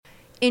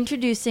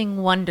Introducing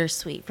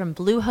Wondersuite from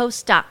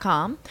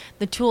Bluehost.com,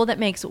 the tool that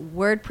makes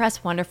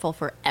WordPress wonderful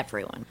for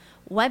everyone.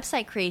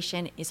 Website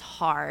creation is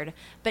hard,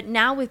 but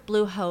now with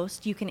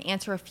Bluehost, you can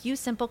answer a few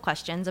simple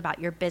questions about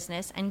your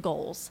business and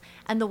goals,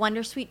 and the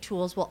Wondersuite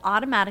tools will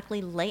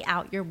automatically lay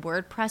out your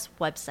WordPress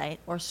website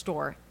or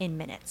store in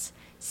minutes.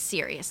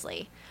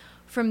 Seriously.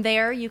 From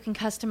there, you can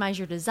customize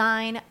your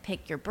design,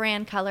 pick your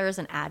brand colors,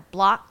 and add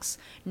blocks.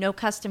 No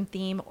custom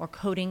theme or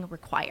coding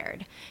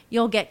required.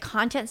 You'll get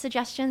content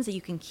suggestions that you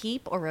can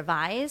keep or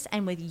revise,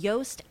 and with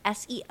Yoast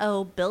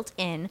SEO built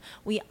in,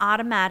 we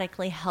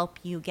automatically help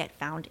you get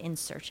found in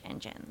search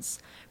engines.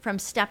 From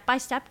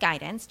step-by-step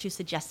guidance to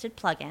suggested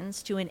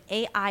plugins to an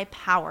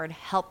AI-powered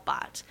help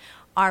bot,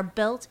 our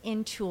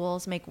built-in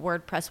tools make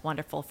WordPress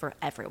wonderful for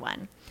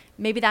everyone.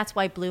 Maybe that's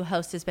why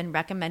Bluehost has been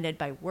recommended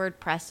by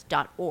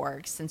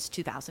WordPress.org since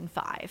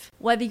 2005.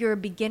 Whether you're a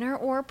beginner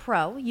or a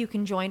pro, you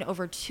can join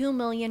over 2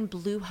 million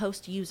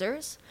Bluehost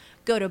users.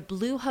 Go to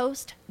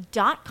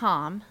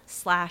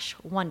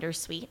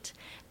bluehost.com/wondersuite.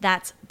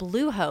 That's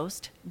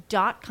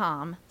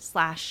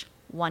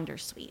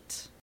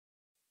bluehost.com/wondersuite.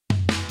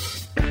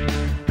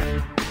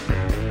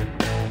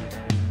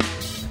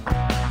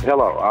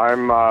 Hello,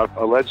 I'm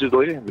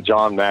allegedly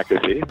John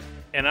McAfee.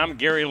 And I'm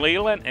Gary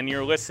Leland, and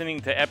you're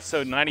listening to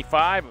episode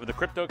 95 of the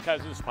Crypto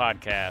Cousins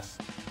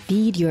podcast.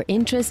 Feed your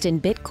interest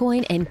in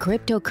Bitcoin and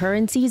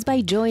cryptocurrencies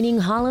by joining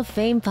Hall of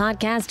Fame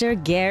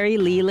podcaster Gary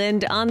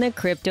Leland on the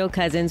Crypto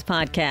Cousins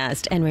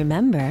podcast. And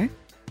remember,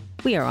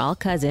 we are all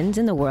cousins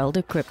in the world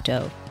of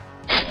crypto.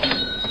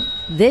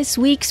 This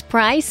week's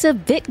price of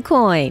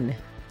Bitcoin.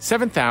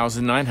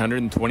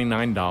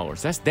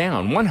 $7,929. That's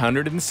down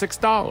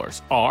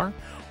 $106, or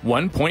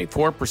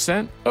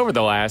 1.4% over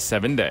the last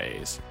 7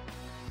 days.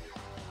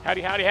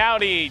 Howdy, howdy,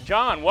 howdy.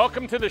 John,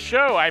 welcome to the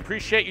show. I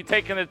appreciate you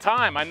taking the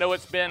time. I know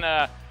it's been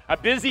a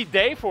busy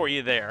day for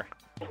you there.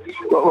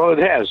 Well, it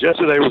has.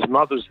 Yesterday was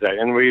Mother's Day,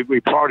 and we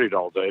partied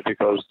all day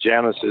because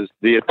Janice is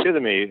the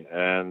epitome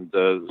and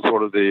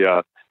sort of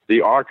the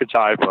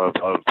archetype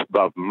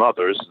of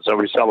mothers, so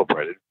we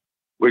celebrated.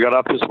 We got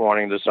up this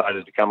morning and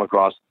decided to come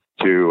across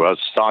to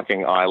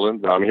Stocking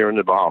Island. I'm here in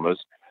the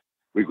Bahamas.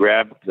 We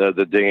grabbed the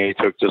dinghy,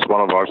 took just one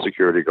of our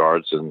security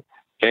guards, and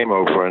came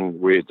over,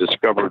 and we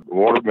discovered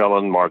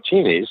watermelon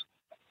martinis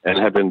and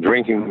have been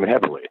drinking them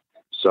heavily.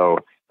 So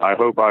I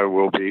hope I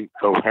will be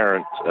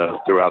coherent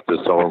throughout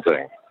this whole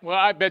thing. Well,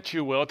 I bet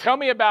you will. Tell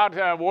me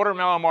about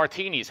watermelon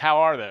martinis. How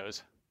are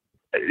those?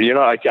 You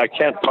know, I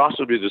can't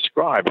possibly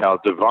describe how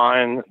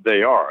divine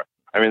they are.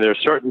 I mean, there are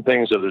certain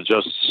things that are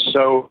just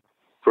so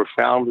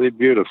profoundly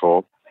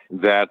beautiful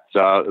that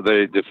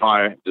they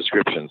defy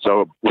description.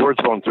 So words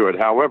won't do it.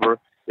 However,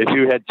 if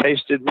you had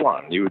tasted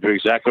one, you would do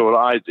exactly what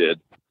I did,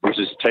 which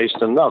is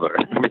taste another,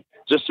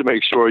 just to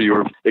make sure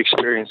you're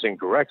experiencing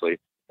correctly,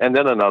 and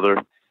then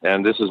another,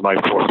 and this is my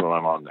fourth one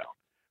I'm on now.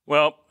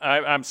 Well,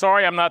 I'm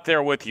sorry I'm not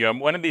there with you.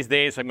 One of these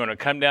days I'm going to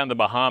come down to the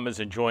Bahamas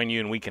and join you,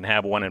 and we can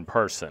have one in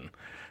person.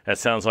 That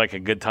sounds like a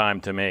good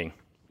time to me.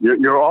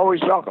 You're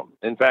always welcome.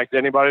 In fact,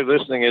 anybody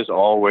listening is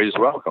always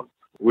welcome.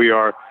 We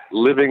are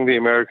living the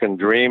American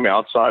dream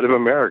outside of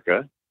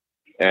America,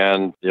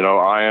 and, you know,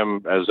 I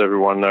am, as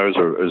everyone knows,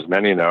 or as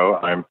many know,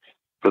 I'm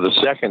for the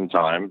second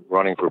time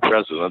running for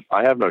president.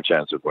 I have no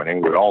chance of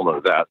winning. We all know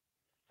that.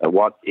 And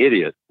what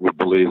idiot would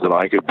believe that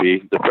I could be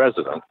the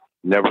president?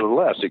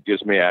 Nevertheless, it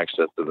gives me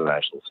access to the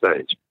national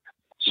stage.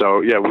 So,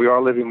 yeah, we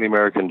are living the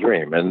American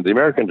dream. And the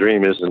American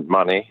dream isn't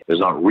money. It's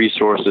not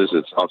resources.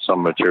 It's not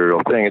some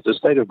material thing. It's a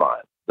state of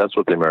mind. That's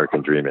what the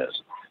American dream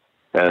is.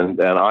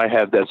 And I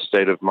have that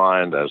state of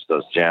mind, as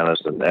does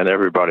Janice and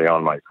everybody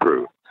on my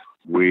crew.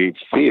 We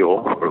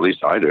feel, or at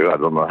least I do, I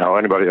don't know how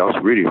anybody else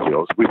really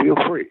feels, we feel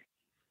free.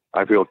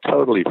 I feel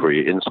totally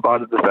free, in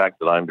spite of the fact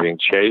that I'm being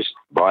chased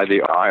by the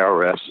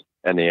IRS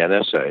and the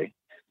NSA.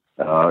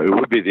 It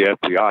would be the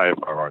FBI if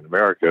I were in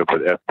America,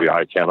 but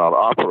FBI cannot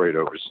operate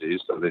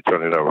overseas, so they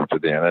turn it over to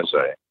the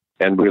NSA.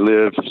 And we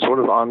live sort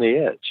of on the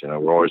edge. You know,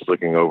 we're always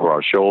looking over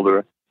our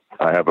shoulder.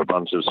 I have a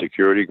bunch of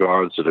security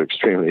guards that are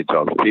extremely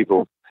tough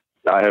people.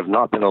 I have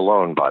not been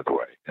alone, by the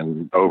way,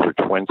 in over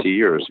 20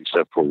 years,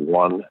 except for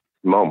one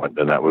moment,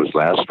 and that was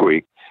last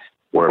week,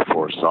 where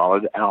for a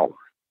solid hour,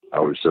 I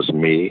was just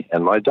me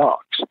and my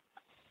dogs.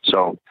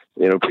 So,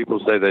 you know, people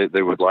say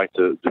they would like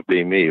to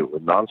be me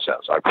with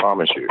nonsense. I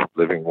promise you,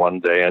 living one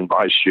day in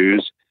my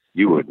shoes,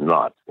 you would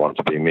not want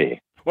to be me.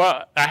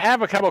 Well, I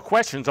have a couple of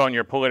questions on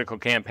your political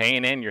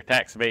campaign and your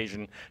tax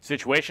evasion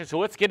situation, so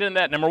let's get into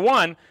that. Number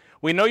one,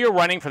 we know you're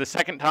running for the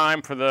second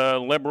time for the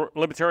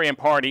Libertarian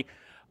Party.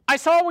 I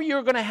saw where you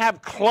were going to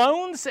have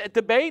clones at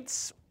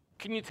debates.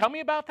 Can you tell me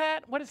about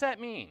that? What does that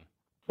mean?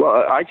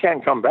 Well, I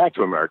can't come back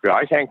to America.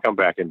 I can't come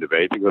back and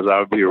debate because I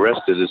would be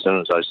arrested as soon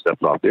as I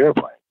stepped off the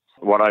airplane.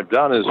 What I've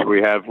done is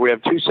we have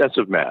two sets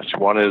of masks.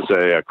 One is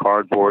a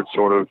cardboard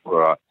sort of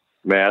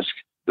mask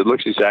that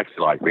looks exactly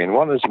like me, and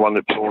one is one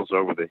that pulls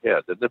over the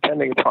head. And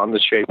depending upon the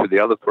shape of the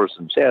other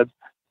person's head,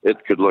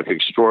 it could look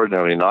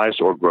extraordinarily nice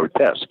or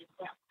grotesque.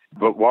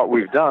 But what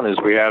we've done is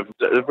we have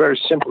a very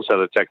simple set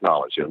of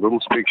technology, a little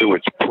speaker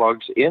which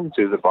plugs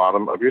into the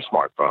bottom of your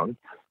smartphone,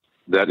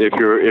 that if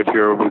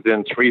you're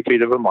within 3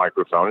 feet of a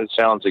microphone, it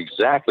sounds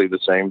exactly the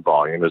same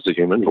volume as the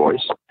human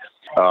voice.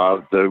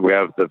 We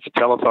have the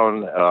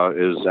telephone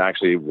is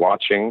actually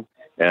watching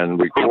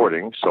and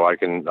recording, so I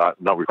can,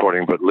 not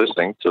recording, but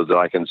listening, so that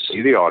I can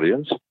see the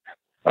audience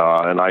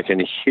and I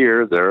can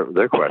hear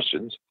their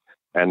questions,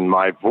 and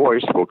my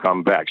voice will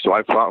come back. So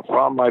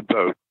from my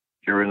boat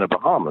here in the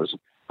Bahamas,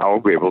 I will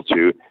be able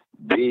to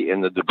be in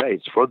the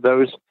debates, for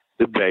those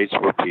debates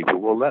where people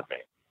will let me.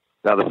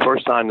 Now, the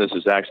first time this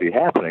is actually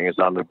happening is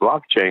on the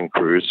blockchain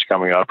cruise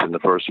coming up in the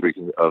first week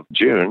of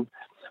June,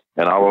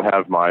 and I will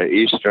have my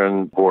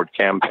Eastern Board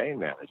campaign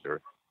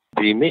manager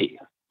be me.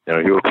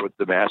 He will put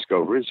the mask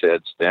over his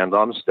head, stand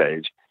on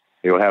stage.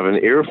 He'll have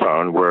an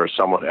earphone where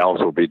someone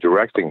else will be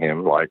directing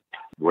him, like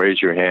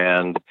raise your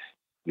hand,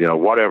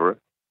 whatever.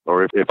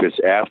 Or if it's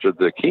after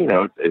the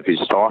keynote, if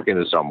he's talking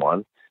to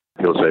someone,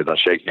 he'll say, now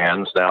shake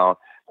hands now,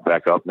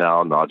 back up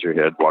now, nod your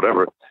head,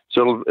 whatever.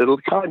 So it'll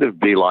kind of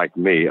be like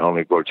me,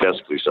 only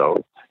grotesquely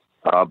so.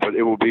 But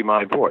it will be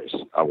my voice.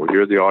 I will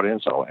hear the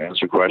audience. I will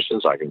answer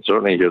questions. I can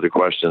certainly hear the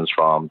questions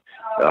from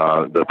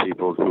the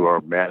people who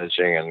are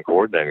managing and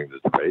coordinating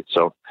the debate.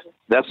 So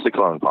that's the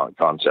clone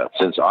concept.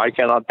 Since I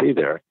cannot be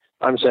there,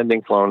 I'm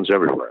sending clones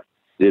everywhere.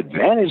 The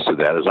advantage to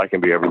that is I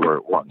can be everywhere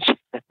at once.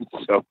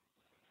 So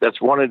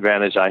that's one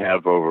advantage I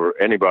have over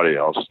anybody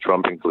else,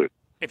 Trump included.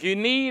 If you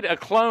need a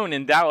clone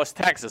in Dallas,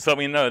 Texas, let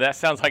me know. That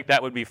sounds like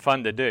that would be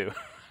fun to do.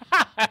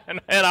 and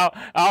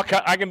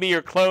I can be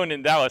your clone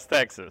in Dallas,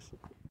 Texas.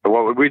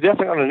 Well, we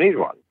definitely going to need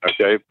one,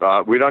 okay?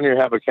 We don't even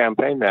have a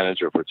campaign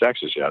manager for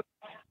Texas yet,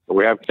 but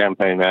we have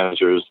campaign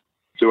managers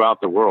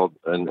throughout the world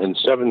in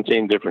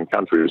 17 different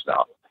countries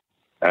now.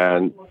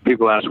 And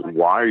people ask,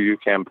 why are you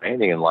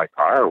campaigning in, like,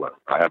 Ireland?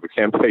 I have a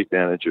campaign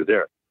manager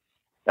there.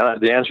 And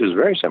the answer is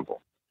very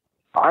simple.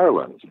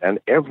 Ireland and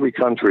every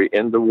country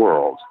in the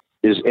world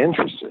is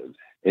interested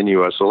in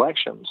U.S.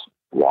 elections.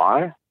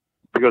 Why?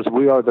 Because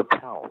we are the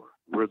power.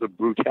 We're the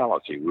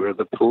brutality. We're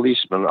the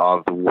policemen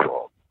of the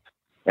world.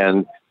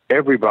 And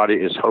everybody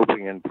is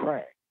hoping and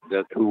praying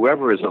that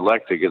whoever is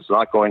elected is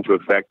not going to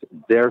affect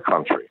their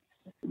country.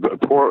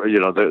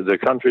 The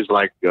countries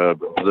like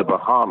the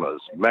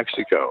Bahamas,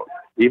 Mexico,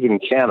 even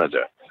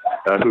Canada,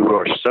 who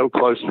are so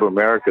close to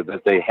America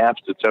that they have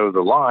to toe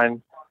the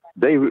line,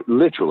 they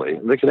literally,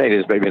 the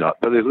Canadians maybe not,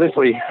 but they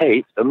literally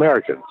hate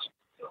Americans.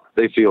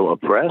 They feel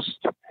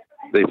oppressed.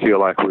 They feel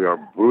like we are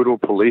brutal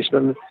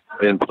policemen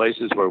in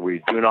places where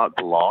we do not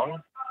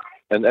belong.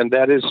 And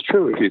that is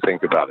true if you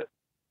think about it.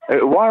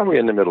 Why are we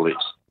in the Middle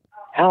East?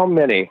 How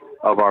many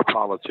of our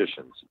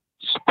politicians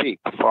speak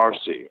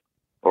Farsi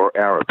or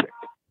Arabic?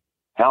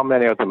 How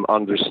many of them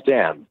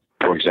understand,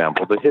 for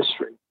example, the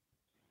history,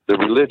 the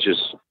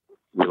religious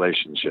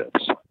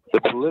relationships,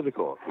 the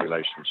political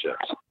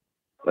relationships?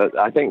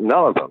 I think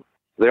none of them.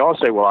 They all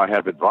say, well, I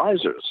have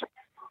advisors.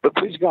 But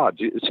please God,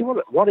 do you see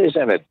what is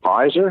an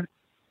advisor?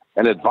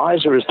 An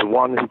advisor is the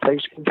one who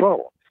takes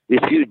control.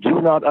 If you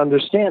do not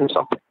understand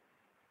something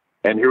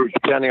and you're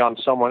depending on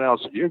someone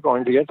else, you're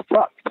going to get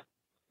fucked.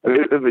 A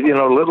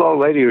little old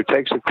lady who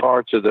takes a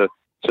car to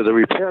the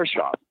repair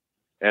shop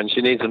and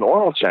she needs an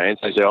oil change.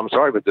 They say, I'm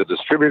sorry, but the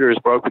distributor is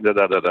broken,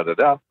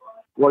 da-da-da-da-da-da.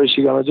 What is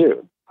she going to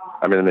do?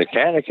 I mean, the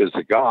mechanic is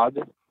the God.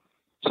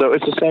 So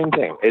it's the same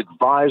thing.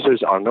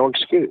 Advisors are no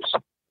excuse.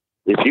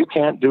 If you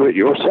can't do it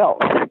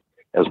yourself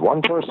as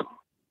one person,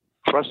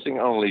 trusting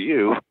only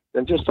you,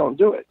 then just don't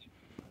do it.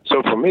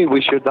 So for me,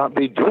 we should not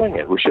be doing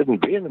it. We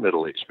shouldn't be in the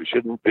Middle East. We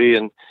shouldn't be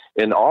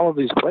in all of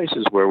these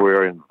places where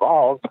we're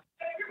involved.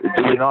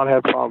 Do we not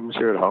have problems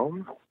here at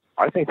home?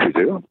 I think we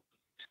do.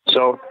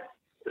 So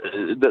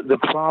the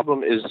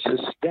problem is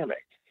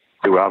systemic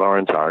throughout our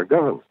entire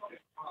government.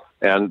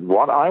 And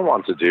what I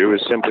want to do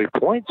is simply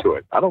point to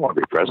it. I don't want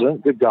to be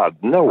president. Good God,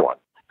 no one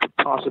could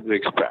possibly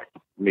expect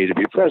me to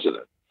be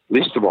president,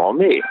 least of all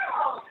me.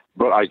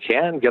 But I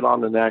can get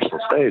on the national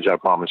stage, I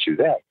promise you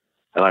that.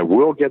 And I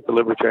will get the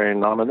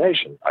Libertarian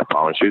nomination, I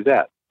promise you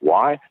that.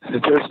 Why?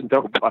 There's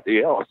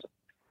nobody else.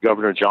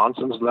 Governor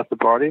Johnson's left the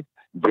party.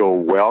 Bill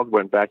Weld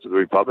went back to the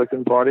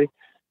Republican Party.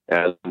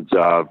 And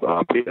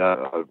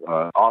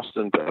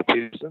Austin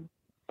Peterson,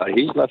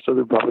 he's left the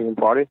Republican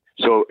Party.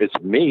 So it's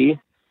me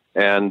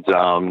and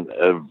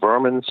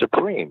Vermin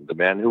Supreme, the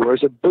man who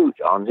wears a boot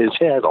on his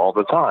head all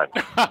the time.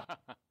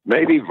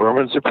 Maybe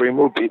Vermin Supreme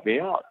will beat me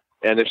out.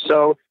 And if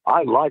so,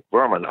 I like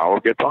Vermin. I will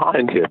get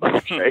behind him.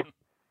 Okay.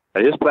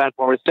 His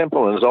platform is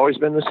simple and has always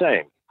been the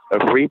same: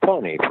 a free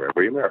pony for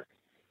every American.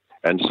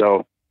 And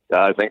so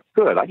I think,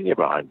 good, I can get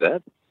behind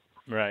that.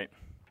 Right.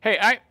 Hey,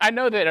 I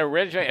know that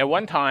originally, at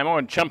one time, I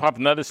want to jump off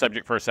another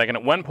subject for a second.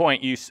 At one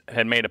point, you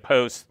had made a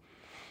post.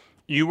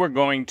 You were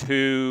going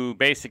to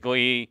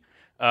basically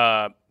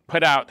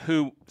put out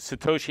who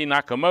Satoshi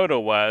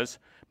Nakamoto was,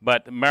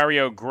 but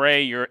Mario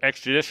Gray, your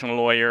extradition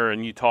lawyer,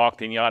 and you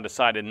talked, and y'all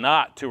decided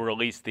not to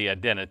release the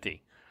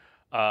identity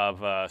of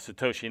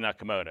Satoshi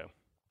Nakamoto.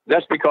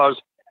 That's because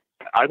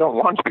I don't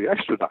want to be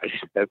extradited.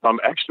 If I'm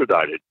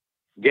extradited,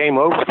 game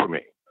over for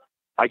me.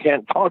 I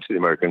can't talk to the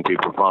American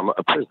people from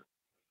a prison.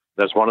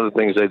 That's one of the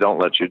things they don't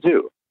let you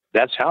do.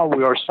 That's how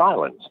we are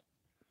silenced.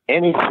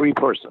 Any free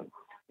person,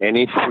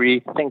 any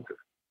free thinker,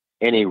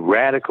 any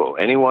radical,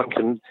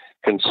 anyone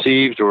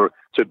conceived or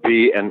to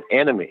be an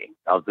enemy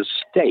of the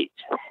state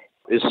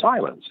is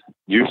silenced,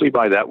 usually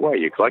by that way.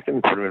 You collect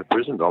them, put them in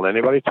prison, don't let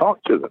anybody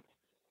talk to them.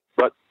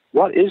 But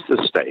what is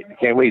the state?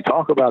 Can we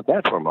talk about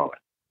that for a moment?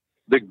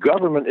 The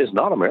government is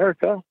not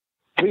America.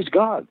 Please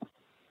God.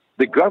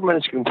 The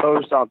government is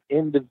composed of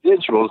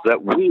individuals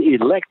that we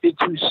elected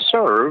to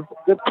serve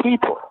the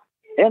people.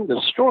 End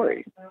of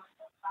story.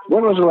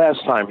 When was the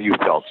last time you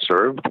felt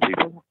served,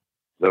 people?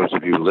 Those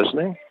of you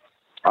listening,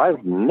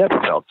 I've never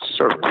felt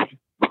served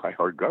by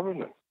our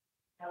government.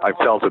 I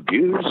felt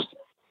abused.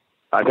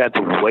 I've had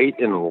to wait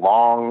in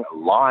long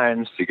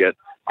lines to get,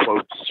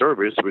 quote,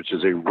 service, which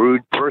is a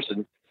rude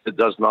person that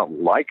does not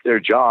like their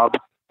job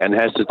and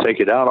has to take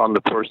it out on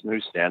the person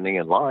who's standing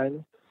in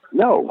line.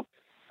 No.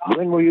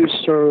 When were you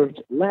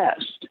served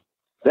last?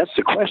 That's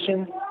the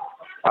question.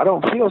 I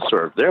don't feel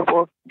served.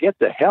 Therefore, get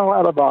the hell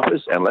out of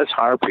office and let's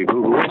hire people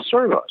who will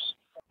serve us.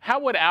 How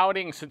would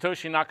outing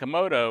Satoshi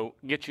Nakamoto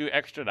get you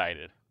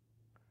extradited?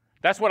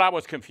 That's what I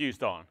was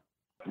confused on.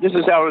 This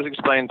is how it was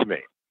explained to me.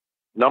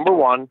 Number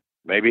one,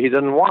 maybe he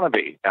doesn't want to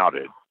be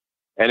outed.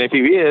 And if he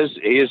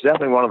is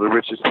definitely one of the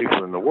richest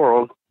people in the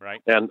world.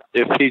 Right. And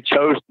if he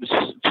chose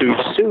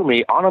to sue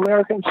me on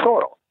American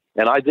soil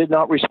and I did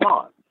not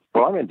respond,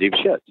 well, I'm in deep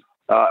shit.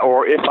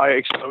 Or if I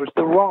exposed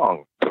the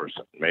wrong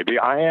person, maybe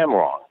I am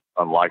wrong,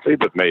 unlikely,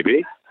 but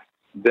maybe,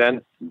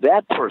 then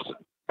that person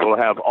will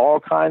have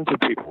all kinds of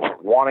people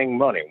wanting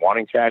money,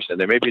 wanting cash, and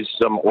there may be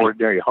some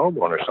ordinary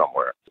homeowner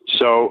somewhere.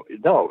 So,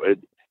 no,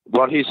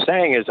 what he's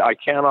saying is I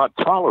cannot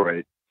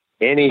tolerate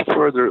any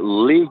further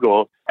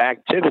legal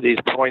activities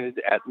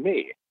pointed at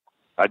me.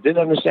 I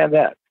didn't understand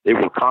that. It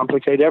would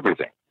complicate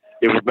everything.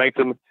 It would make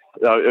them,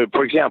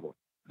 for example,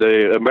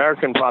 the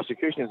American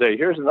prosecution say,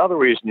 here's another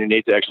reason you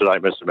need to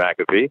extradite Mr.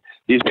 McAfee.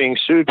 He's being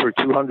sued for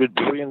 $200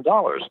 billion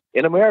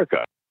in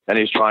America, and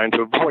he's trying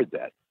to avoid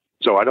that.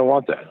 So I don't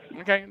want that.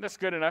 Okay, that's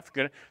good enough.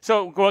 Good.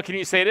 So, well, can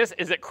you say this?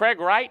 Is it Craig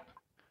Wright?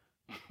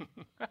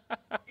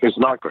 It's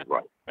not Craig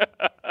Wright.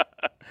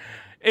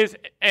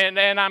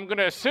 And I'm going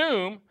to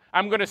assume.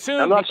 I'm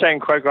not saying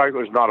Craig Wright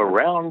was not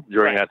around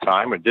during that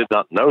time and did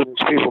not know these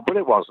people, but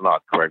it was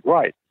not Craig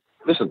Wright.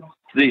 Listen,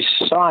 the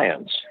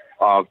science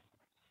of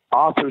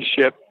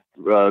authorship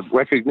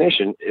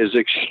recognition is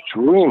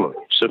extremely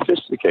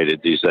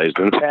sophisticated these days.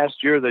 In the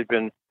past year, there have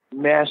been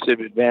massive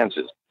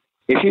advances.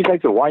 If you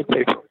take the white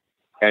paper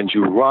and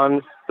you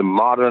run the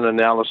modern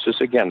analysis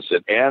against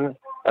it and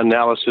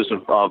analysis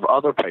of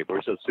other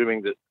papers,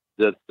 assuming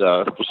that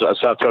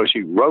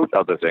Satoshi wrote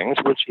other things,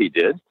 which he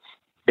did,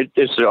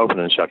 it's an open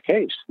and shut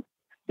case.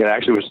 It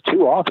actually was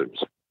two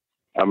authors.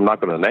 I'm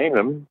not going to name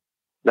them.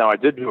 Now, I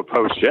did do a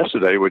post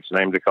yesterday which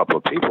named a couple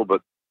of people,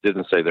 but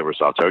didn't say they were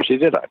Satoshi,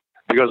 did I?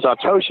 Because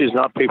Satoshi is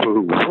not people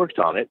who worked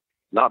on it,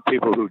 not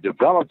people who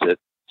developed it.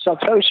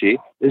 Satoshi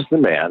is the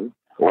man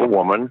or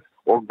woman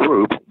or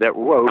group that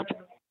wrote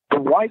the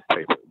white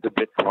paper, the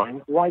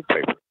Bitcoin white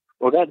paper.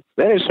 Well, that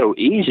is so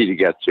easy to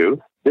get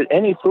to that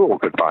any fool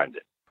could find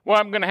it. Well,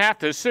 I'm going to have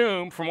to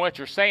assume from what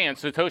you're saying,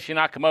 Satoshi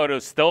Nakamoto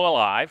is still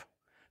alive,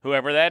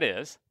 whoever that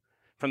is,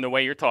 from the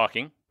way you're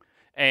talking,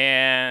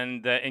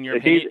 and in your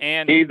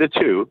opinion, the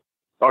two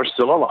are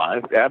still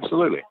alive,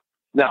 absolutely.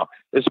 Now,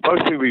 it's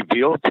supposed to be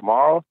revealed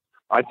tomorrow.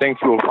 I think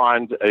you'll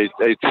find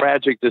a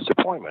tragic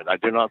disappointment. I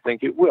do not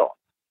think it will.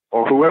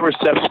 Or whoever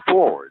steps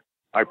forward,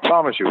 I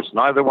promise you, it's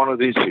neither one of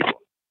these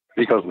people,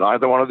 because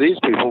neither one of these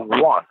people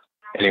want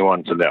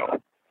anyone to know.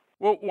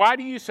 Well, why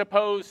do you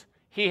suppose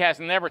he has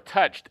never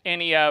touched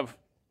any of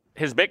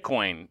his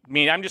Bitcoin? I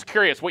mean, I'm just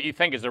curious what you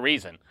think is the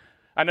reason.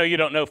 I know you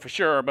don't know for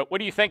sure, but what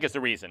do you think is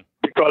the reason?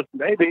 Because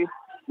maybe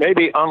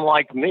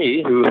unlike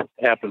me, who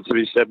happens to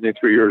be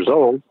 73 years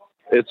old,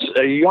 it's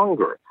a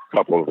younger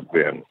couple of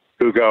men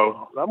who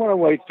go, I'm going to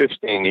wait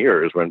 15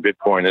 years when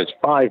Bitcoin is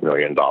 $5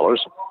 million,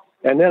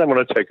 and then I'm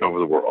going to take over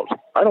the world.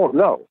 I don't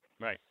know.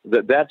 Right.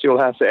 That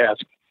you'll have to ask,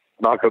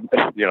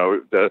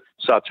 the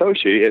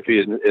Satoshi if he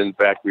is in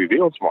fact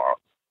revealed tomorrow.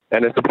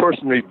 And if the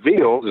person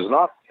revealed is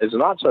not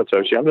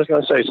Satoshi, I'm just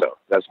going to say so.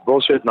 That's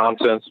bullshit,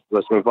 nonsense.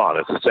 Let's move on.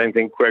 It's the same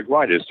thing Craig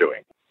Wright is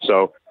doing.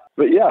 So,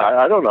 but yeah,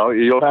 I don't know.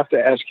 You'll have to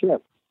ask him.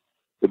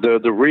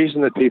 The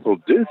reason that people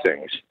do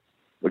things,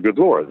 the good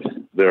Lord,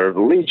 they're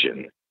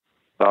legion.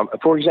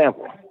 For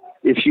example,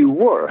 if you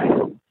were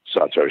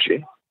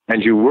Satoshi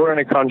and you were in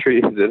a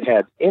country that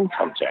had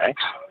income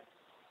tax,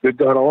 good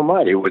God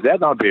Almighty, would that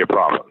not be a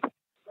problem?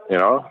 You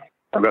know,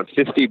 I've got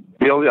 $50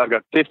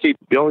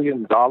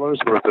 billion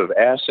worth of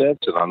assets,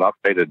 and I'm not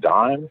paid a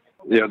dime.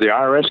 You know, the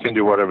IRS can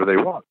do whatever they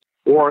want.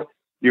 Or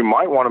you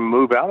might want to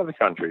move out of the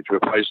country to a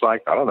place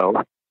like, I don't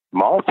know,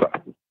 Malta,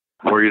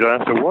 where you don't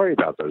have to worry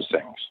about those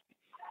things.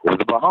 Or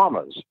the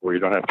Bahamas, where you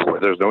don't have to worry.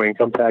 There's no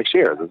income tax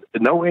here. There's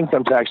no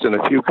income tax in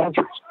a few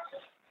countries.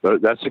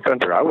 But that's the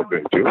country I would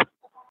move to.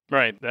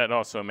 Right. That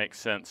also makes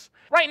sense.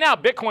 Right now,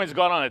 Bitcoin's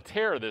gone on a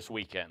tear this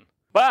weekend.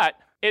 But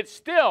it's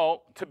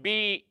still to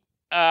be,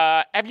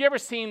 have you ever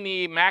seen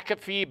the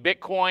McAfee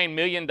Bitcoin $1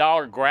 million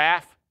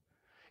graph?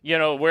 You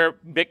know, where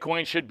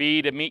Bitcoin should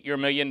be to meet your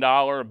 $1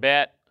 million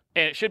bet.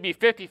 And it should be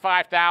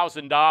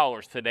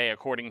 $55,000 today,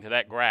 according to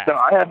that graph. No,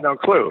 I have no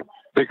clue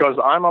because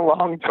I'm a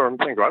long-term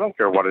thinker. I don't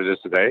care what it is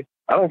today.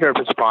 I don't care if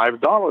it's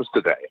 $5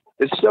 today.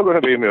 It's still going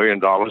to be $1 million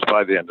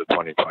by the end of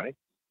 2020.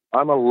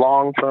 I'm a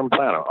long-term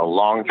planner, a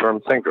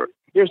long-term thinker.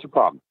 Here's the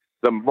problem.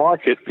 The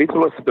market,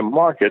 people look at the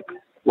market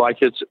like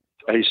it's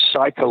a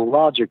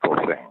psychological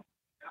thing.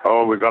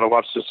 Oh, we've got to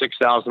watch the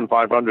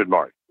 6,500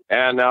 mark,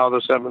 and now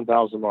the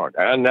 7,000 mark,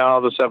 and now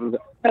the 7,000.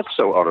 That's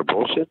so utter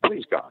bullshit,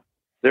 please God.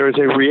 There is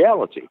a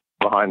reality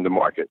behind the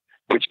market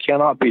which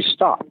cannot be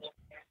stopped,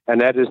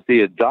 and that is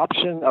the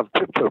adoption of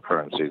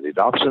cryptocurrency, the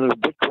adoption of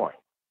Bitcoin.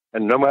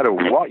 And no matter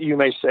what you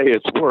may say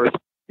it's worth,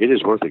 it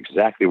is worth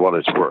exactly what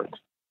it's worth,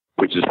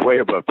 which is way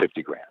above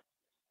 50 grand.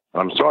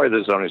 I'm sorry that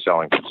it's only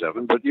selling for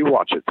 7, but you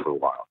watch it for a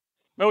while.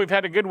 Well, we've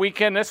had a good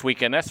weekend this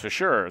weekend, that's for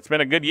sure. It's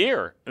been a good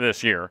year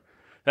this year,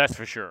 that's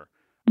for sure.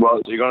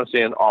 Well, you're going to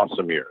see an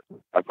awesome year,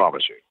 I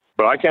promise you.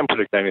 But I can't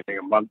predict anything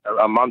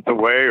a month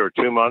away or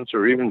 2 months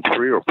or even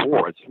 3 or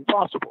 4. It's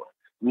impossible.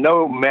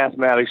 No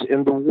mathematics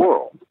in the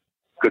world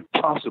could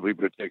possibly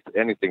predict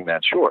anything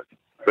that short.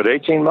 But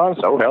 18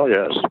 months? Oh, hell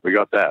yes. We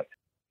got that.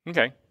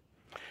 Okay.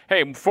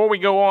 Hey, before we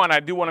go on,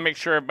 I do want to make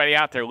sure everybody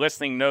out there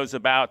listening knows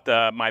about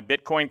my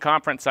Bitcoin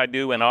conference I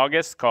do in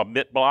August called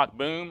BitBlock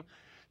Boom.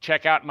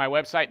 Check out my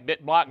website,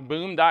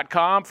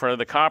 bitblockboom.com, for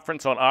the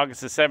conference on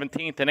August the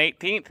 17th and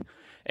 18th.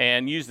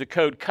 And use the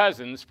code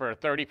COUSINS for a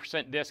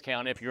 30%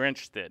 discount if you're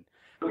interested.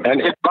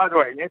 And by the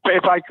way,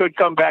 if I could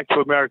come back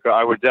to America,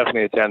 I would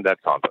definitely attend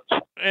that conference.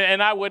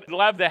 And I would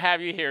love to have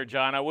you here,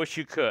 John. I wish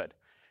you could.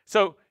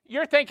 So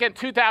you're thinking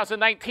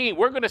 2019,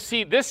 we're going to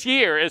see this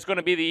year is going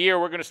to be the year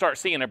we're going to start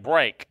seeing a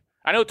break.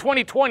 I know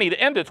 2020, the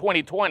end of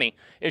 2020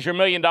 is your $1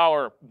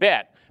 million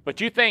bet. But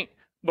you think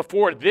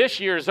before this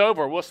year is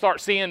over, we'll start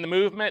seeing the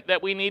movement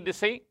that we need to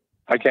see?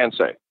 I can't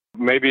say.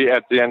 Maybe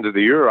at the end of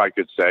the year, I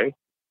could say.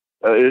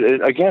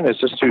 Again, it's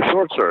just too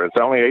short, sir. It's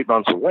only 8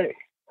 months away.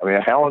 I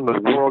mean, how in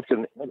the world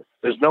can?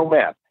 There's no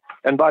math.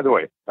 And by the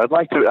way, I'd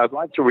like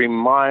to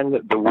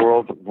remind the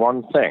world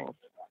one thing.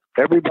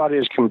 Everybody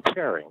is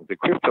comparing the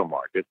crypto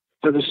market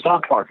to the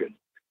stock market.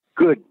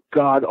 Good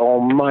God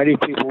Almighty,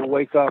 people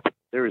wake up.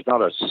 There is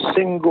not a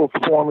single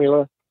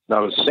formula,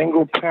 not a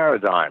single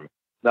paradigm,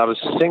 not a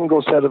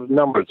single set of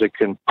numbers that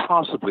can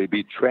possibly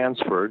be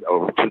transferred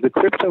over to the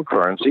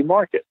cryptocurrency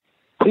market.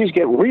 Please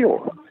get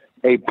real.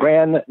 A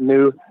brand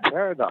new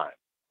paradigm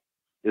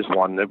is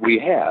one that we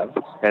have,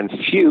 and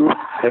few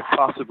have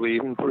possibly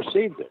even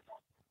perceived it.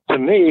 To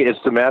me, it's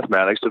the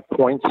mathematics of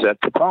point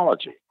set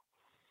topology.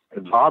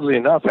 It, oddly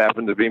enough,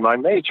 happened to be my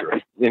major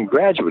in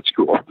graduate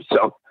school.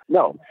 So,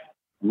 no,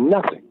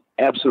 nothing,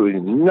 absolutely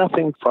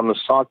nothing from the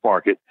stock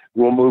market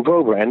will move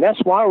over. And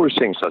that's why we're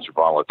seeing such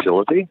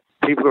volatility.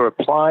 People are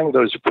applying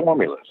those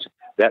formulas,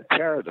 that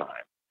paradigm,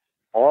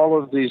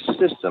 all of these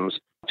systems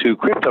to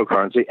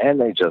cryptocurrency, and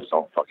they just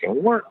don't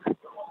fucking work.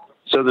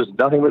 So there's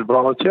nothing but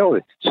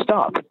volatility.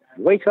 Stop.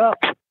 Wake up.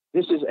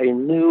 This is a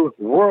new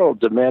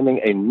world demanding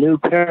a new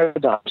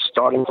paradigm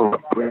starting from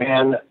a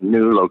brand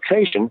new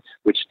location,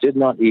 which did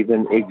not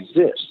even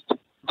exist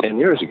 10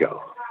 years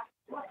ago.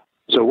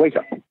 So wake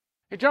up.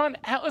 Hey, John,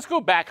 let's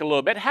go back a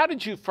little bit. How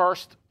did you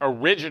first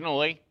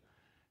originally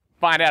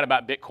find out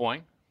about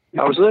Bitcoin?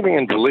 I was living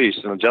in Belize,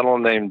 and a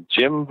gentleman named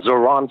Jim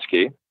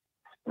Zoronsky,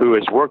 who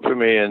has worked for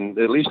me in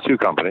at least 2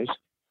 companies,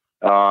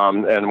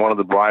 and one of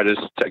the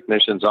brightest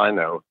technicians I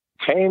know,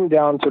 came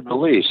down to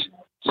Belize,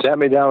 sat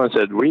me down and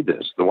said, read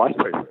this, the white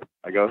paper.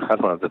 I go, I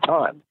don't have the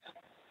time.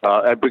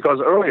 Because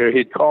earlier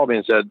he'd called me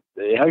and said,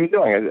 hey, how are you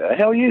doing? I said,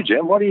 hell you,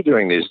 Jim, what are you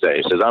doing these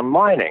days? He says, I'm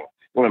mining.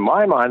 Well, in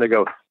my mind, I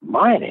go,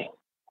 mining?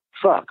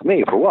 Fuck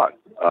me, for what?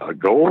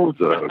 Gold?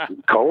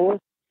 Coal?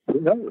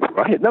 Who knows,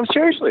 right? No,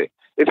 seriously.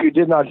 If you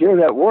did not hear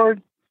that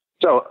word.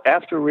 So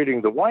after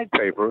reading the white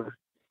paper,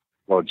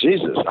 well,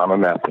 Jesus, I'm a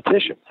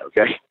mathematician,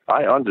 okay?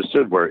 I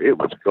understood where it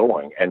was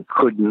going and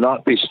could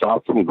not be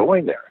stopped from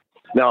going there.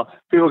 Now,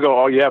 people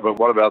go, oh, yeah, but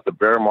what about the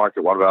bear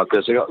market? What about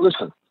this? I go,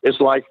 listen,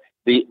 it's like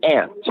the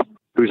ant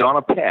who's on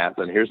a path,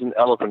 and here's an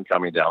elephant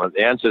coming down. And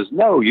the ant says,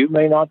 no, you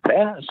may not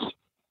pass.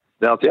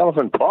 Now, if the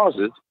elephant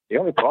pauses, he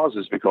only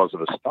pauses because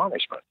of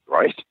astonishment,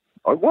 right?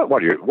 Or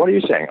what are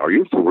you saying? Are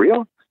you for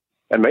real?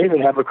 And maybe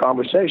even have a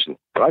conversation.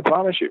 But I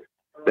promise you,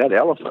 that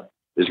elephant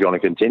is going to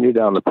continue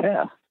down the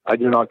path. I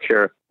do not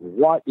care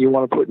what you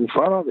want to put in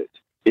front of it.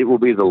 It will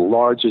be the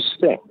largest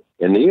thing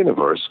in the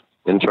universe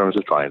in terms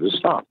of trying to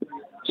stop.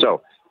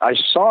 So I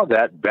saw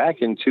that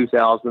back in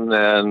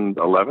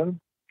 2011.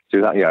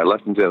 I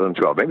left in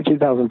 2012, maybe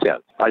 2010.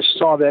 I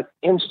saw that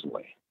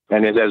instantly,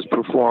 and it has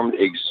performed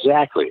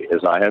exactly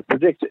as I have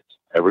predicted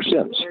ever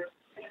since.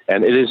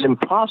 And it is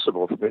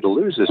impossible for me to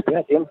lose this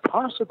bet.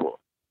 Impossible.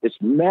 It's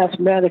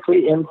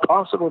mathematically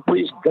impossible.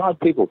 Please, God,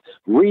 people,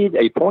 read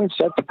a point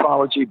set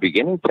topology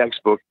beginning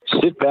textbook,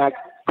 sit back,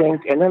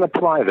 think, and then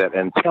apply that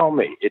and tell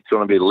me it's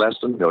going to be less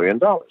than $1 million.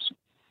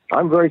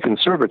 I'm very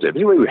conservative.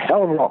 You do a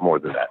hell of a lot more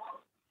than that.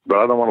 but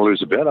I don't want to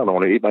lose a bet. I don't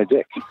want to eat my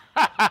dick.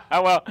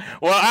 well,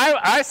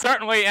 I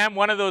certainly am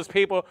one of those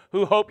people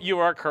who hope you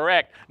are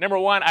correct. Number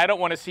one, I don't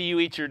want to see you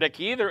eat your dick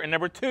either. And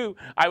number two,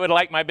 I would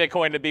like my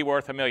Bitcoin to be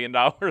worth $1 million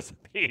a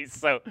piece.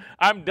 So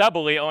I'm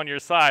doubly on your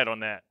side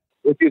on that.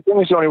 If you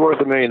think it's only worth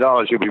 $1 million,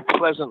 you'll be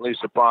pleasantly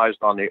surprised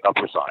on the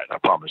upper side. I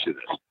promise you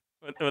this.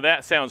 Well,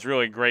 that sounds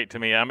really great to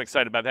me. I'm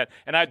excited about that.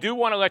 And I do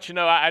want to let you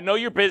know, I know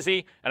you're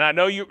busy, and I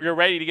know you're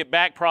ready to get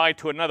back probably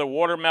to another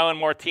watermelon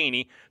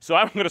martini, so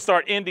I'm going to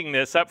start ending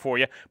this up for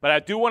you. But I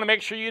do want to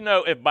make sure you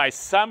know, if by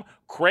some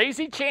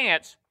crazy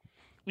chance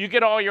you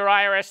get all your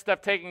IRS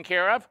stuff taken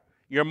care of,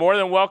 you're more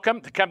than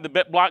welcome to come to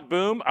BitBlock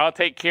Boom. I'll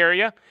take care of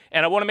you.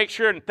 And I want to make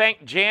sure and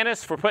thank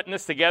Janice for putting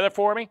this together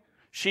for me.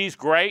 She's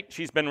great.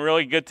 She's been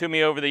really good to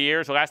me over the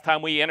years. The last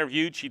time we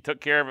interviewed, she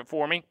took care of it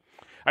for me.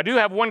 I do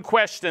have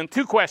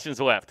two questions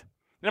left.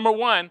 Number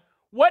one,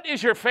 what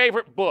is your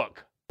favorite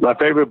book? My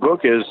favorite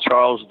book is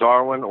Charles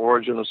Darwin,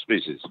 Origin of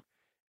Species.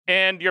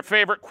 And your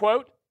favorite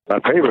quote?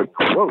 My favorite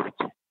quote?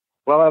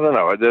 Well, I don't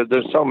know.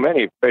 There's so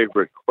many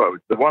favorite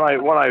quotes. The one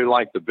I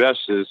like the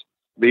best is,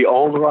 the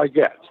older I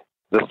get,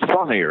 the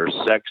funnier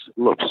sex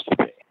looks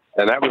to me.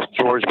 And that was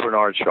George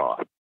Bernard Shaw.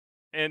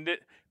 And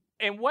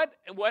what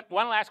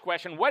one last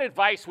question, what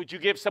advice would you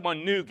give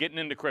someone new getting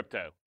into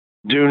crypto?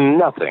 Do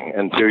nothing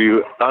until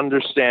you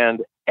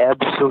understand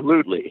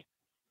absolutely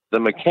the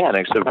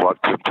mechanics of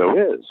what crypto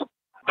is.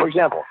 For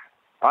example,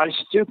 I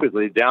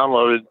stupidly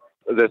downloaded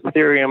the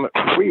Ethereum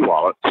free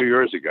wallet 2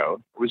 years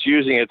ago, was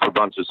using it for a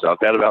bunch of stuff,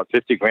 had about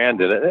 50 grand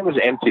in it, and it was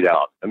emptied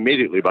out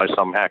immediately by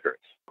some hacker.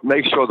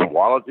 Make sure the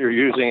wallet you're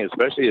using,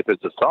 especially if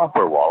it's a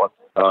software wallet,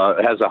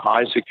 has a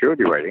high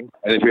security rating.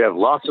 And if you have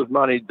lots of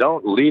money,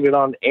 don't leave it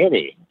on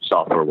any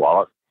software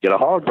wallet. Get a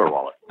hardware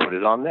wallet, put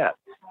it on that.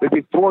 But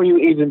before you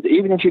even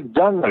if you've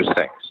done those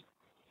things,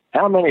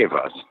 how many of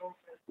us,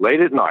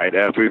 late at night,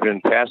 after we've been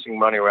passing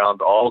money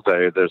around all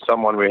day, there's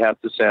someone we have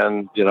to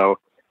send, $100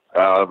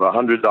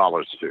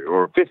 to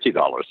or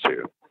 $50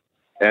 to.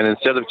 And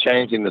instead of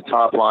changing the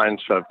top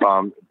lines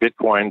from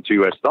Bitcoin to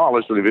US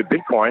dollars, we leave it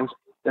Bitcoins,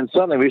 then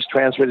suddenly we've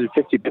transferred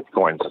 50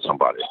 Bitcoins to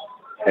somebody.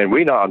 And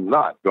we are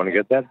not going to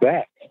get that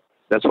back.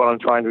 That's what I'm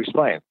trying to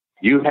explain.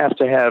 You have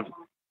to have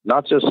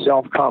not just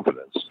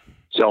self-confidence,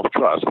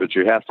 self-trust, but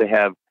you have to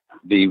have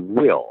the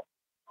will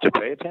to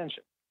pay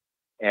attention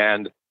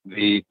and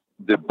the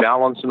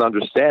balance and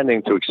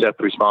understanding to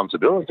accept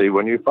responsibility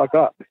when you fuck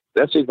up.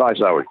 That's the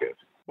advice I would give.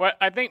 Well,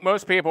 I think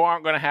most people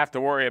aren't going to have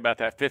to worry about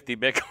that 50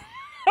 Bitcoin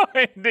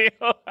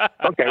deal.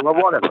 Okay, well,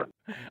 whatever.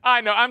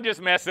 I know. I'm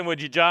just messing with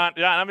you, John.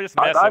 I'm just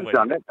messing with you. I've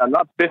done it. I'm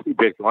not 50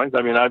 Bitcoins.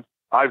 I mean,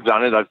 I've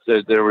done it. I've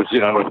said there was,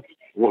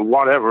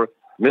 whatever.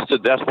 Missed a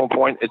decimal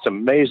point. It's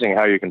amazing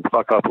how you can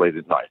fuck up late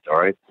at night, all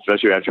right?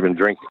 Especially after you've been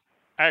drinking.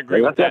 I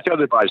agree with that. That's the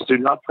other advice. Do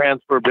not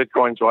transfer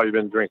Bitcoins while you've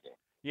been drinking.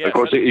 Yes, of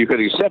course, you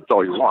could accept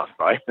all you want,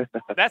 right?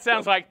 That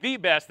sounds like the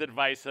best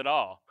advice at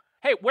all.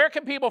 Hey, where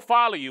can people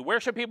follow you? Where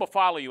should people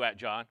follow you at,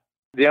 John?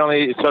 The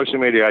only social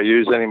media I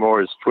use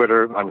anymore is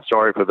Twitter. I'm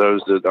sorry for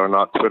those that are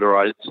not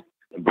Twitterites.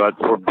 But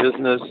for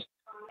business,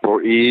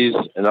 for ease,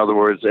 in other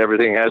words,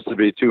 everything has to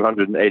be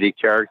 280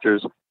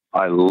 characters.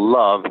 I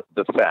love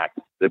the fact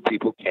that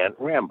people can't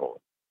ramble.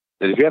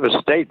 That if you have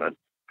a statement,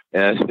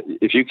 and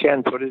if you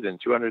can put it in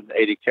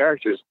 280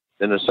 characters,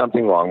 then there's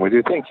something wrong with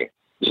your thinking.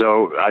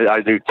 So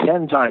I do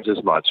 10 times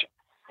as much,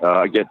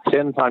 get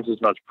 10 times as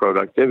much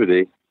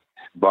productivity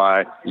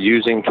by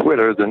using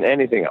Twitter than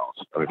anything else.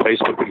 I mean,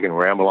 Facebook, you can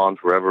ramble on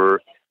forever,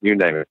 you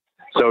name it.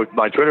 So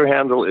my Twitter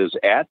handle is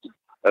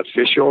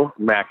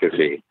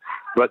 @officialMcAfee.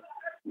 But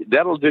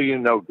that'll do you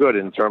no good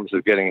in terms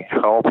of getting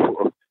help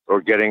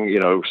or getting,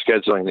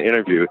 scheduling the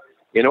interview.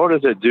 In order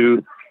to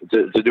do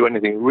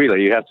anything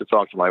really, you have to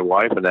talk to my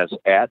wife, and that's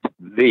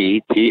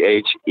 @THEE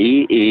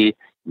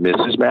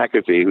Mrs.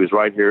 McAfee, who's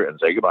right here, and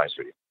say goodbye,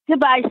 sweetie.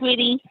 Goodbye,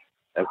 sweetie.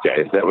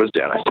 Okay, that was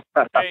Janice.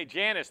 Hey,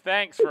 Janice,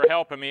 thanks for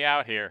helping me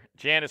out here.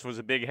 Janice was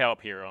a big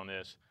help here on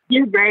this.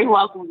 You're very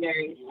welcome,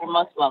 Gary. You're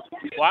most welcome.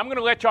 Well, I'm going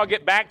to let y'all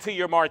get back to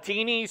your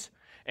martinis,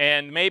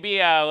 and maybe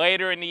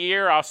later in the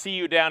year I'll see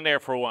you down there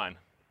for one.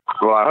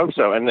 Well, I hope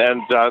so. And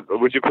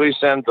would you please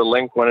send the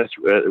link when it's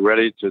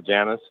ready to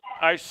Janice?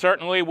 I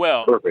certainly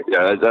will. Perfect.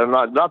 Yeah,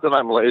 not that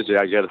I'm lazy.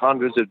 I get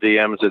hundreds of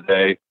DMs a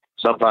day,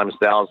 sometimes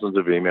thousands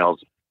of emails.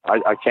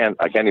 I can't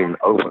even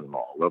open them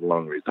all, let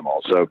alone read them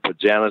all. So, but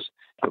Janice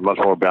is much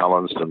more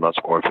balanced and much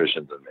more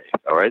efficient than me.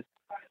 All right?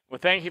 Well,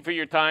 thank you for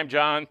your time,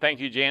 John.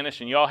 Thank you,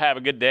 Janice. And y'all have a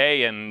good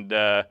day and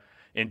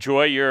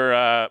enjoy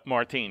your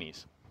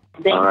martinis.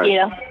 Thank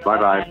you.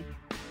 Bye-bye.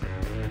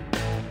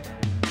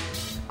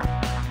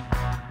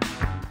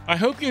 I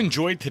hope you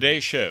enjoyed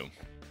today's show.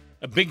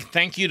 A big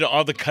thank you to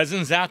all the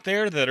cousins out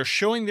there that are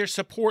showing their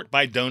support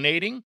by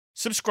donating,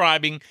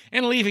 subscribing,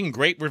 and leaving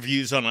great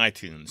reviews on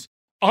iTunes.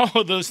 All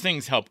of those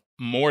things help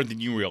more than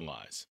you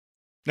realize.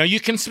 Now, you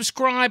can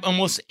subscribe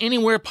almost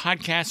anywhere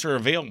podcasts are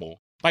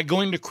available by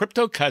going to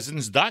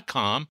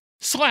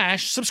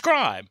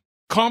CryptoCousins.com/subscribe.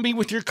 Call me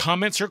with your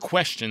comments or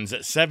questions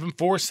at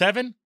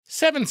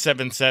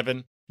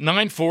 747-777-9633.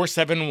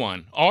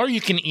 9471. Or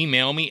you can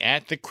email me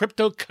at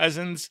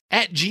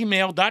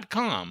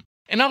thecryptocousins@gmail.com,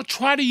 and I'll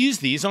try to use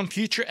these on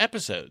future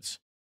episodes.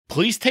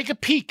 Please take a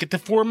peek at the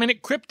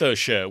 4-Minute Crypto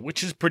Show,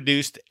 which is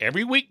produced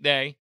every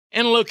weekday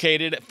and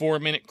located at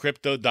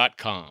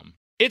 4minutecrypto.com.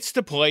 It's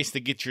the place to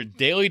get your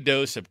daily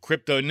dose of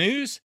crypto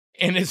news,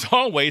 and it's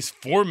always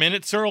 4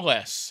 minutes or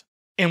less.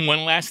 And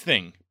one last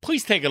thing,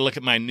 please take a look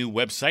at my new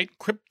website,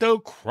 Crypto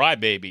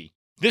Crybaby.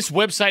 This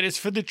website is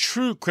for the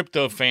true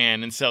crypto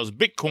fan and sells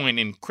Bitcoin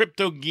and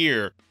crypto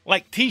gear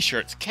like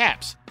t-shirts,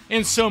 caps,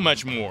 and so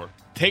much more.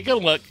 Take a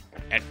look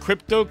at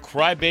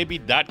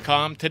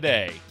CryptoCrybaby.com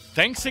today.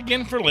 Thanks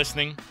again for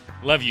listening.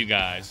 Love you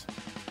guys.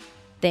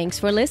 Thanks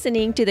for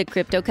listening to the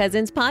Crypto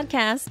Cousins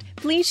podcast.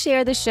 Please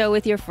share the show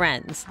with your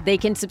friends. They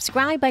can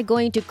subscribe by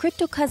going to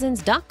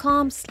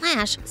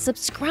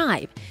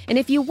cryptocousins.com/subscribe. And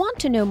if you want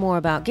to know more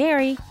about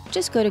Gary,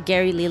 just go to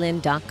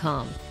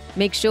GaryLeland.com.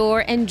 Make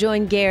sure and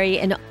join Gary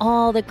and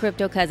all the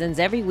Crypto Cousins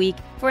every week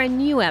for a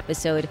new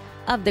episode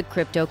of the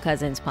Crypto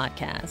Cousins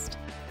podcast.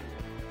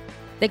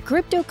 The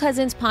Crypto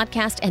Cousins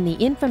podcast and the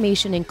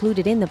information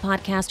included in the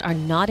podcast are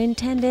not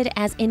intended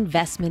as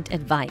investment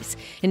advice.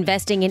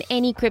 Investing in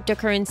any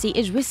cryptocurrency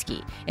is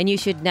risky, and you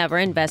should never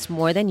invest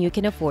more than you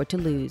can afford to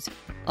lose.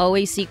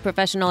 Always seek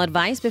professional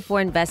advice before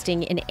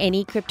investing in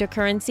any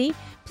cryptocurrency.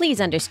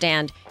 Please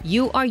understand,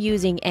 you are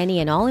using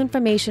any and all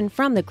information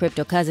from the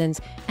Crypto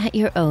Cousins at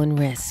your own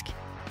risk.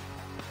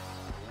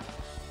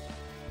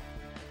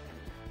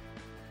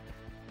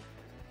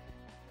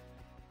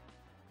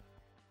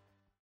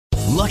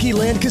 Lucky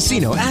Land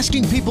Casino,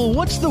 asking people,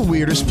 what's the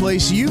weirdest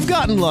place you've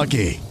gotten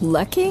lucky?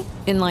 Lucky?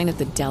 In line at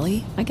the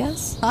deli, I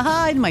guess?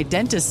 Aha, in my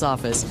dentist's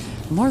office.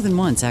 More than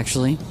once,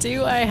 actually.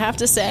 Do I have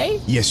to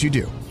say? Yes, you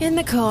do. In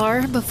the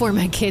car before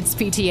my kids'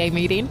 PTA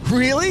meeting.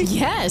 Really?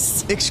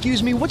 Yes.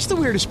 Excuse me, what's the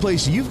weirdest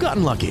place you've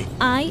gotten lucky?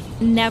 I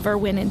never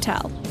win and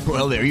tell.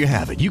 Well, there you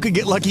have it. You can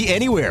get lucky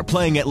anywhere,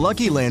 playing at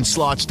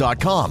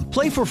LuckyLandSlots.com.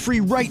 Play for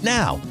free right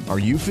now. Are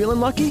you feeling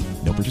lucky?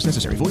 No purchase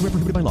necessary. Void where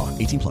prohibited by law.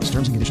 18+.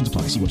 Terms and conditions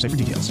apply. See website for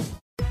details.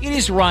 It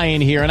is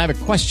Ryan here, and I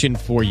have a question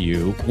for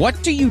you.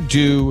 What do you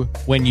do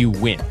when you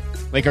win?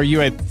 Like, are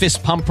you a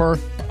fist pumper,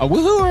 a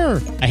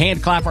woo-hooer, a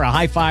hand clapper, a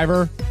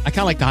high-fiver? I kind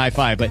of like the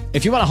high-five, but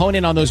if you want to hone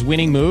in on those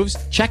winning moves,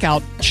 check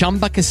out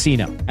Chumba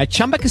Casino. At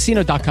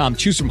ChumbaCasino.com,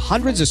 choose from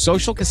hundreds of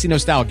social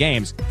casino-style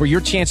games for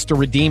your chance to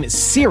redeem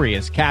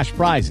serious cash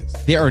prizes.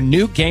 There are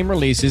new game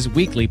releases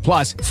weekly,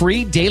 plus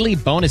free daily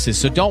bonuses,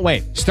 so don't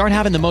wait. Start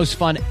having the most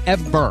fun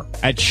ever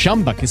at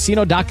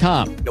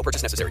ChumbaCasino.com. No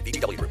purchase necessary.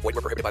 VGW. Void where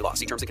prohibited by law.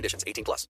 See terms and conditions. 18+.